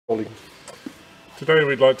Today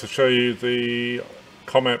we'd like to show you the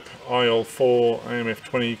Comap IL4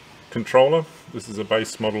 AMF20 controller. This is a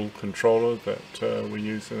base model controller that we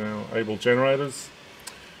use in our Able generators.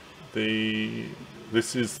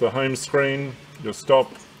 This is the home screen, your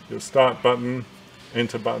stop, your start button,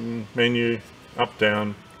 enter button, menu, up,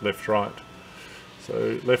 down, left, right.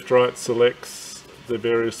 So left, right selects the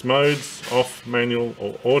various modes, off, manual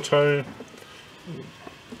or auto.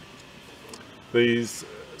 These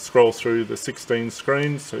scroll through the 16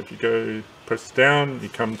 screens, so if you go press down you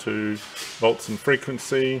come to volts and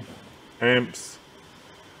frequency, amps,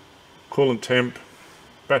 coolant temp,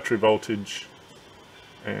 battery voltage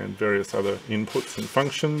and various other inputs and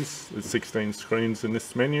functions. There's 16 screens in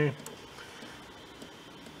this menu.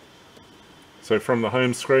 So from the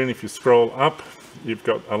home screen, if you scroll up, you've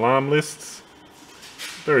got alarm lists,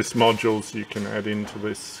 various modules you can add into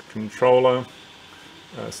this controller.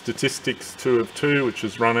 Statistics 2 of 2, which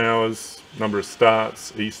is run hours, number of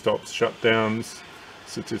starts, e-stops, shutdowns.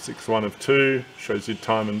 Statistics 1 of 2 shows you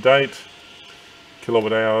time and date,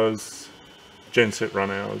 kilowatt hours, genset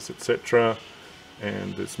run hours, etc.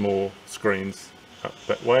 And there's more screens up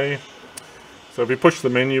that way. So if you push the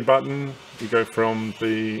menu button, you go from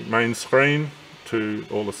the main screen to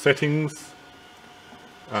all the settings,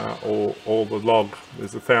 or all the log.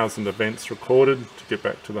 There's 1,000 events recorded. To get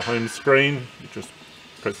back to the home screen, you just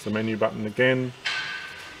press the menu button again.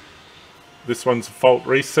 This one's a fault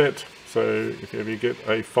reset, so if you ever get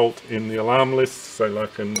a fault in the alarm list, say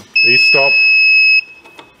like an e-stop,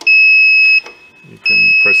 you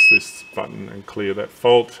can press this button and clear that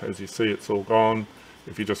fault. As you see, it's all gone.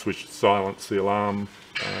 If you just wish to silence the alarm,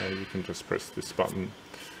 you can just press this button.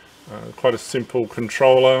 Quite a simple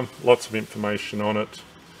controller, lots of information on it,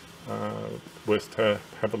 worth to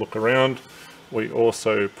have a look around. We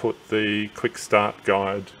also put the quick start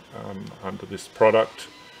guide under this product.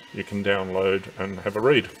 You can download and have a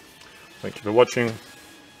read. Thank you for watching.